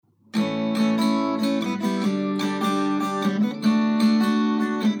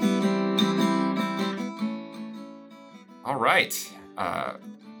right. I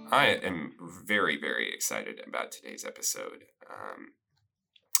am very, very excited about today's episode.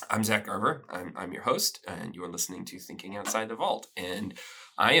 I'm Zach Garver. I'm your host, and you are listening to Thinking Outside the Vault. And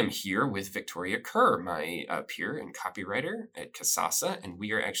I am here with Victoria Kerr, my peer and copywriter at Kasasa, and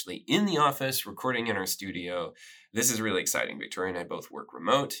we are actually in the office recording in our studio. This is really exciting. Victoria and I both work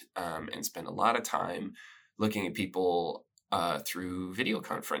remote and spend a lot of time looking at people through video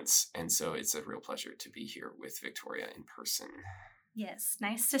conference. And so it's a real pleasure to be here with Victoria in person. Yes,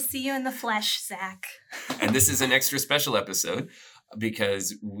 nice to see you in the flesh, Zach. And this is an extra special episode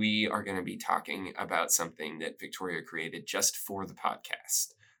because we are going to be talking about something that Victoria created just for the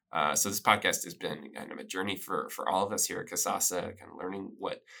podcast. So this podcast has been kind of a journey for all of us here at Kasasa, kind of learning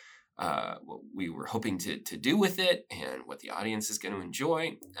what we were hoping to do with it and what the audience is going to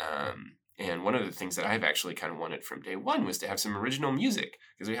enjoy. And one of the things that I've actually kind of wanted from day one was to have some original music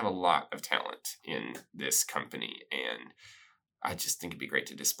because we have a lot of talent in this company, and I just think it'd be great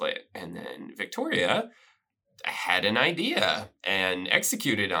to display it. And then Victoria had an idea and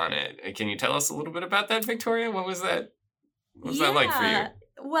executed on it. Can you tell us a little bit about that, Victoria? What was that? What was that like for you?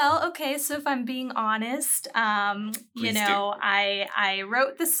 Well, okay, so if I'm being honest, Please do. I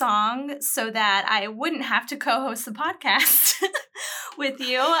wrote the song so that I wouldn't have to co-host the podcast with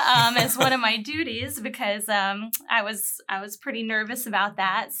you as one of my duties because I was pretty nervous about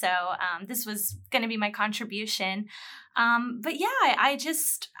that. So this was going to be my contribution. But yeah, I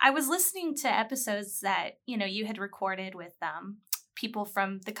was listening to episodes that, you had recorded with people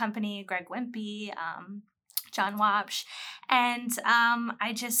from the company, Greg Wimpy, John Wapsh. And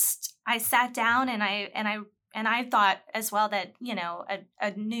I sat down and I thought as well that,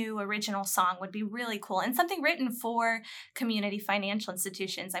 a new original song would be really cool and something written for community financial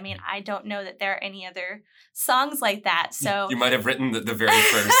institutions. I mean, I don't know that there are any other songs like that. So you might have written the very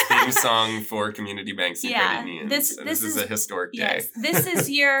first theme song for community banks and credit unions. This is a historic day. Yes, this is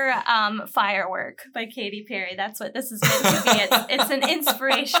your Firework by Katy Perry. That's what this is meant to be. It's an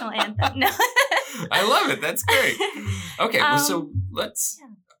inspirational anthem. No. I love it. That's great. Okay, well, so let's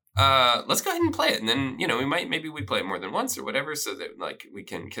go ahead and play it, and then maybe we play it more than once or whatever, so that we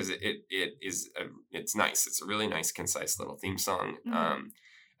can, because it's nice. It's a really nice, concise little theme song, and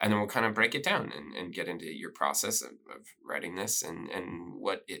then we'll kind of break it down and get into your process of writing this and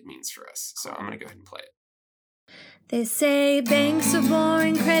what it means for us. So I'm gonna go ahead and play it. They say banks are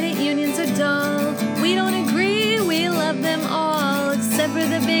boring, credit unions are dull. We don't agree, we love them all, except for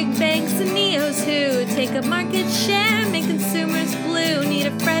the big banks and neos who take up market share, make consumers blue. Need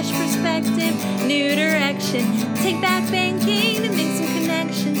a fresh perspective, new direction. Take back banking to make some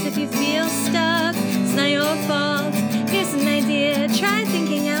connections. If you feel stuck, it's not your fault. Here's an idea, try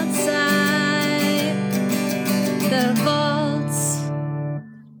thinking outside the vault.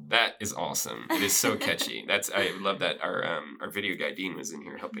 That is awesome. It is so catchy. I love that our video guy Dean was in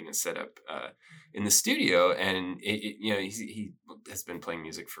here helping us set up in the studio, and he has been playing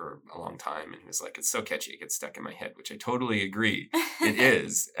music for a long time, and he was like, "It's so catchy, it gets stuck in my head," which I totally agree. It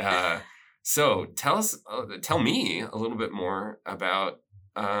is. So tell me a little bit more about.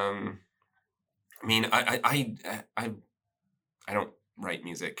 I don't write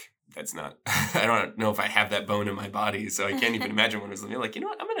music. That's not, I don't know if I have that bone in my body, so I can't even imagine what it was like, you know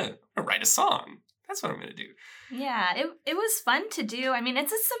what, I'm going to write a song. That's what I'm going to do. Yeah, it was fun to do. I mean,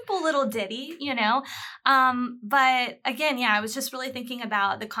 it's a simple little ditty, but again, I was just really thinking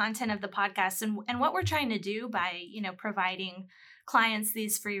about the content of the podcast and what we're trying to do by, providing clients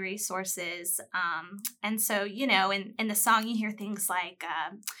these free resources. And so, in the song, you hear things like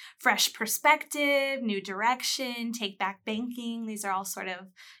fresh perspective, new direction, take back banking. These are all sort of,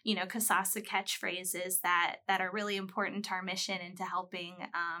 Kasasa catchphrases that are really important to our mission and to helping,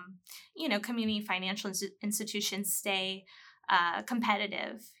 community financial institutions stay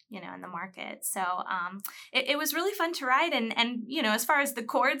competitive, in the market. So it was really fun to write. And, as far as the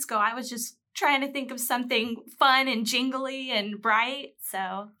chords go, I was just trying to think of something fun and jingly and bright.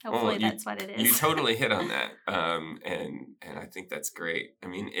 So hopefully that's what it is. You totally hit on that. And I think that's great. I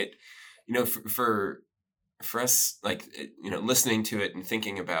mean, it, for us, listening to it and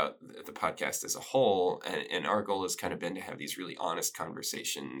thinking about the podcast as a whole, and our goal has kind of been to have these really honest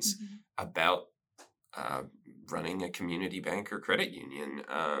conversations about running a community bank or credit union.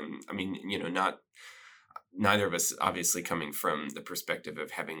 Neither of us obviously coming from the perspective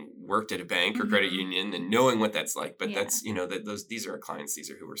of having worked at a bank or credit union and knowing what that's like, but that's, these are our clients,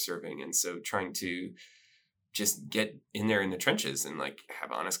 these are who we're serving. And so trying to just get in there in the trenches and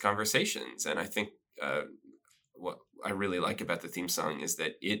have honest conversations. And I think I really like about the theme song is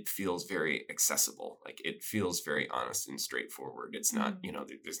that it feels very accessible. Like it feels very honest and straightforward. It's not,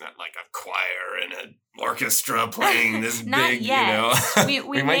 there's not like a choir and an orchestra playing this Not big, yet.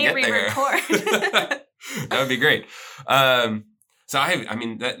 We might may get there. re-record. That would be great. So I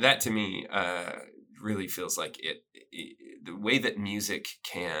mean, that to me really feels like the way that music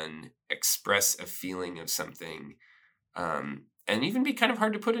can express a feeling of something, and even be kind of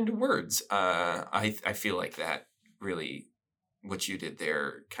hard to put into words. I feel like that really, what you did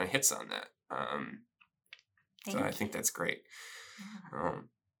there kind of hits on that. So I think that's great.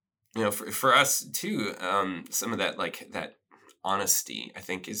 For us too, some of that, like that honesty, I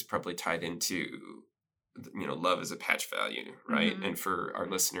think is probably tied into, love as a patch value, right? Mm-hmm. And for our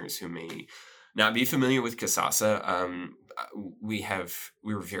listeners who may not be familiar with Kasasa, we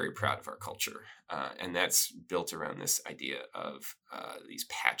were very proud of our culture. And that's built around this idea of these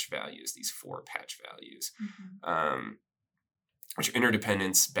patch values, these 4 patch values, which are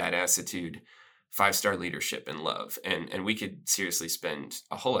interdependence, badassitude, 5-star leadership, and love. And we could seriously spend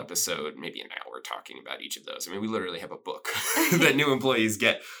a whole episode, maybe an hour, talking about each of those. I mean, we literally have a book that new employees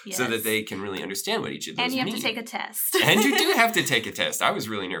get so that they can really understand what each of those mean. And you have to take a test. And you do have to take a test. I was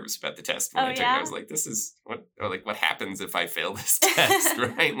really nervous about the test when I took it. I was like, this is what happens if I fail this test,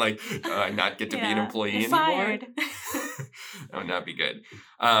 right? Like, I not get to be an employee anymore? Fired. That would not be good.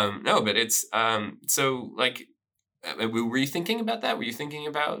 No, but it's, so like, were you thinking about that? Were you thinking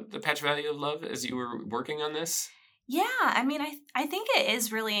about the patch value of love as you were working on this? Yeah, I mean, I think it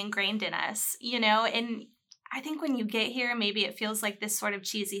is really ingrained in us, and I think when you get here, maybe it feels like this sort of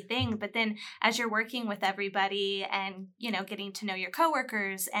cheesy thing, but then as you're working with everybody and, getting to know your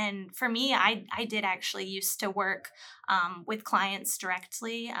coworkers, and for me, I did actually used to work with clients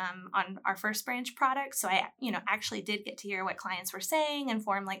directly on our First Branch product, so I, actually did get to hear what clients were saying and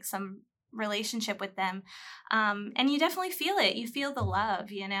form like some relationship with them, and you definitely feel it. You feel the love,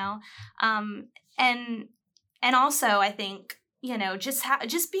 and also I think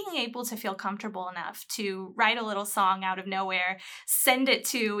just being able to feel comfortable enough to write a little song out of nowhere, send it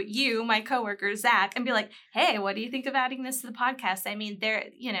to you, my coworker Zach, and be like, "Hey, what do you think of adding this to the podcast?" I mean,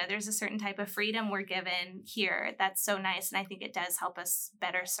 there's a certain type of freedom we're given here that's so nice, and I think it does help us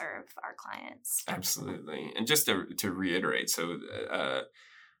better serve our clients. Absolutely, and just to reiterate, so.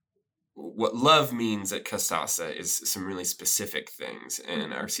 What love means at Kasasa is some really specific things.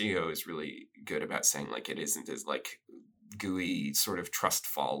 And our CEO is really good about saying, like, it isn't as like gooey sort of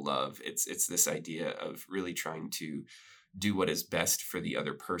trustful love. It's this idea of really trying to do what is best for the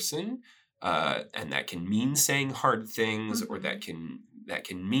other person. And that can mean saying hard things, or that can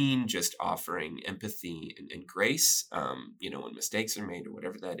mean just offering empathy and grace, when mistakes are made or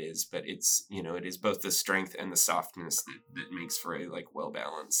whatever that is. But it's, it is both the strength and the softness that makes for a like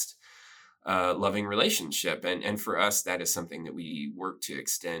well-balanced loving relationship. And for us, that is something that we work to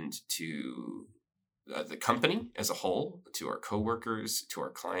extend to the company as a whole, to our coworkers, to our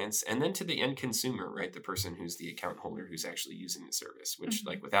clients, and then to the end consumer, right? The person who's the account holder who's actually using the service, which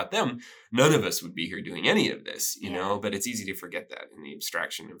like without them, none of us would be here doing any of this, but it's easy to forget that in the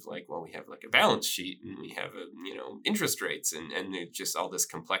abstraction of like, well, we have like a balance sheet and we have interest rates and just all this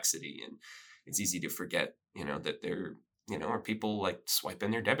complexity. And it's easy to forget, that they're, are people like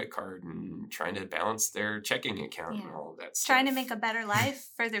swiping their debit card and trying to balance their checking account and all of that stuff. Trying to make a better life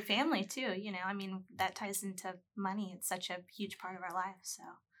for their family too. I mean, that ties into money. It's such a huge part of our life. So.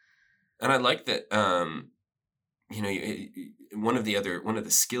 And I like that, one of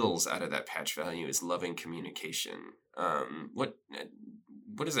the skills out of that patch value is loving communication. What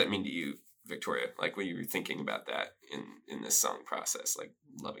does that mean to you, Victoria? Like when you were thinking about that in this song process, like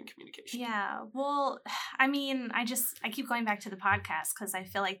loving communication? Yeah, well, I mean, I keep going back to the podcast because I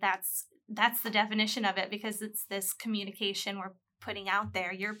feel like that's the definition of it, because it's this communication we're putting out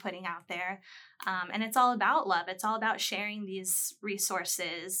there, you're putting out there, and it's all about love. It's all about sharing these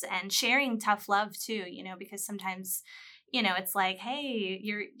resources and sharing tough love too, because sometimes it's like, hey,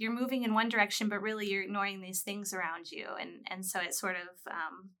 you're moving in one direction, but really you're ignoring these things around you, and so it sort of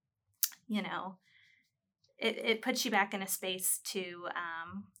it puts you back in a space to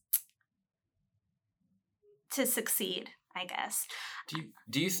succeed, I guess.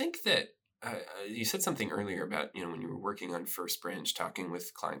 Do you think that you said something earlier about, when you were working on First Branch, talking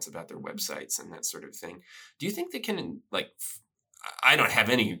with clients about their websites and that sort of thing. Do you think they can, like, I don't have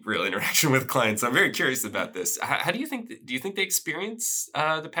any real interaction with clients. I'm very curious about this. How do you think they experience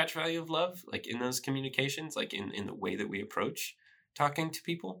the patch value of love, like in those communications, like in the way that we approach talking to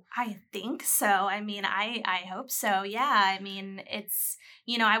people? I think so. I mean, I hope so. Yeah. I mean, it's,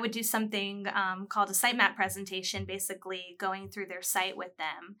 I would do something called a sitemap presentation, basically going through their site with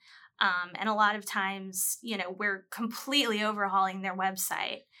them. And a lot of times, we're completely overhauling their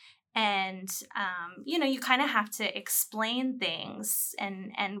website. And, you kind of have to explain things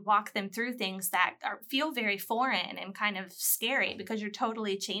and walk them through things that feel very foreign and kind of scary, because you're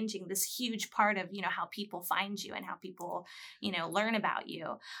totally changing this huge part of, how people find you and how people, learn about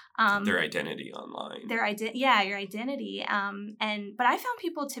you. Their identity online. Your identity. But I found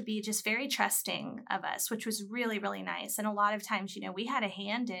people to be just very trusting of us, which was really, really nice. And a lot of times, we had a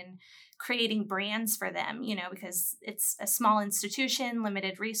hand in creating brands for them, because it's a small institution,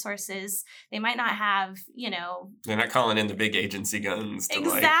 limited resources. They might not have, They're not calling in the big agency guns.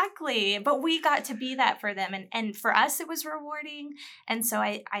 Exactly. But we got to be that for them. And for us, it was rewarding. And so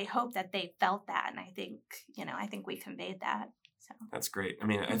I hope that they felt that. And I think we conveyed that. So that's great. I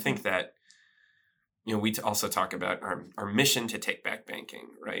mean, I think that, we also talk about our mission to take back banking,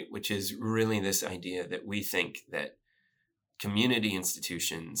 right? Which is really this idea that we think that community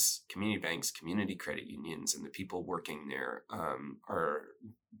institutions, community banks, community credit unions, and the people working there are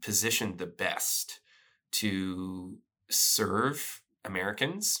positioned the best to serve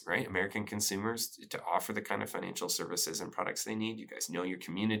Americans, right? American consumers, to offer the kind of financial services and products they need. You guys know your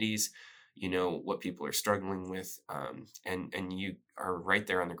communities, you know what people are struggling with, and you are right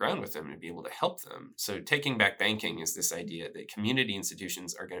there on the ground with them to be able to help them. So taking back banking is this idea that community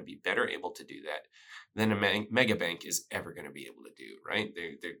institutions are going to be better able to do that than a mega bank is ever going to be able to do, right?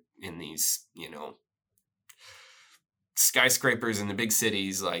 They're in these, skyscrapers in the big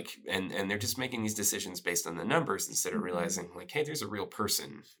cities, and they're just making these decisions based on the numbers instead of realizing, hey, there's a real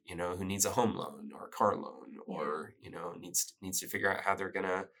person, who needs a home loan or a car loan, or, needs to figure out how they're going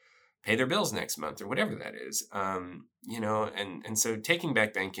to pay their bills next month or whatever that is. And so taking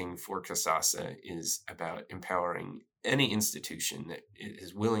back banking for Kasasa is about empowering any institution that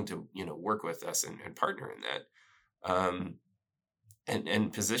is willing to, work with us and partner in that,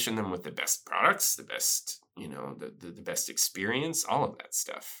 and position them with the best products, the best, the best experience, all of that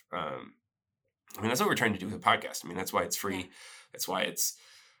stuff. That's what we're trying to do with the podcast. That's why it's free. Yeah. That's why it's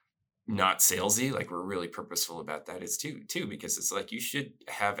not salesy. We're really purposeful about that. It's too, because it's you should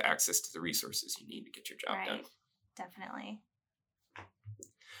have access to the resources you need to get your job done. Definitely.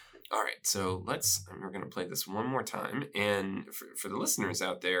 All right, so we're going to play this one more time. And for the listeners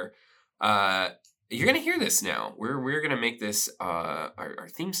out there, you're going to hear this now. We're going to make this our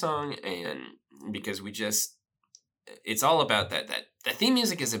theme song, and because it's all about that. The theme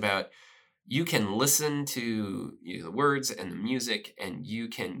music is about, you can listen to the words and the music, and you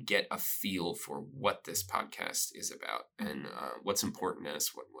can get a feel for what this podcast is about and what's important to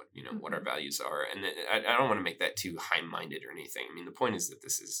us, what our values are. And I don't want to make that too high-minded or anything. The point is that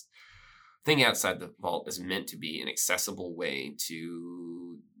Thinking Outside the Vault is meant to be an accessible way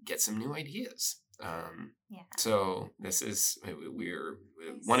to get some new ideas. So this is, we're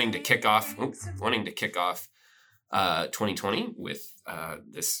wanting to kick off 2020 with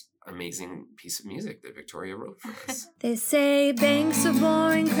this amazing piece of music that Victoria wrote for us. They say banks are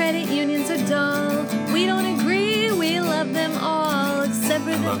boring, credit unions are dull. We don't agree, we love them all, except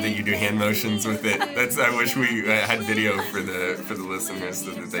for I love that you do hand motions with it. I wish we had video for the listeners so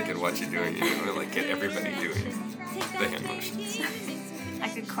that they could watch you doing it. Get everybody doing the hand motions. I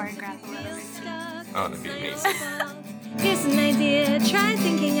could choreograph a little routine. Oh, that'd be amazing. Here's an idea, try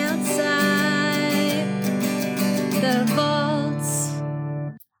thinking outside the vaults.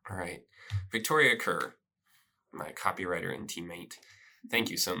 All right. Victoria Kerr, my copywriter and teammate, thank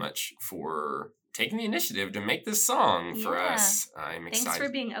you so much for taking the initiative to make this song for us. I'm excited. Thanks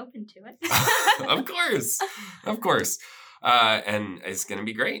for being open to it. Of course. And it's going to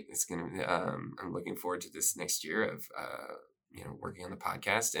be great. It's going to. I'm looking forward to this next year of working on the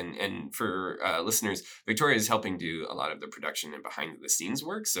podcast. And for listeners, Victoria is helping do a lot of the production and behind the scenes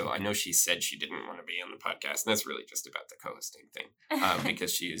work. So I know she said she didn't want to be on the podcast, and that's really just about the co-hosting thing,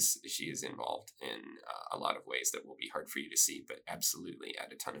 because she is involved in a lot of ways that will be hard for you to see, but absolutely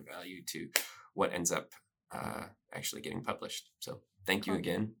add a ton of value to what ends up actually getting published. So thank you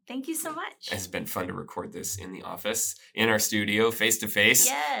again. Thank you so much. It's been fun to record this in the office, in our studio, face to face.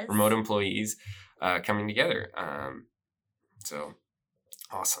 Yes. Remote employees coming together. So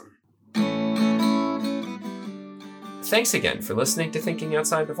awesome. Thanks again for listening to Thinking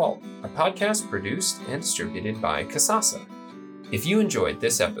Outside the Vault, a podcast produced and distributed by Kasasa. If you enjoyed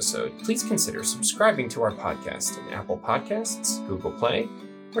this episode, please consider subscribing to our podcast in Apple Podcasts, Google Play,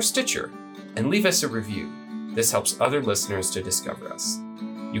 or Stitcher, and leave us a review. This helps other listeners to discover us.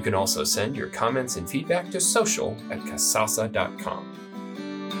 You can also send your comments and feedback to social@kasasa.com.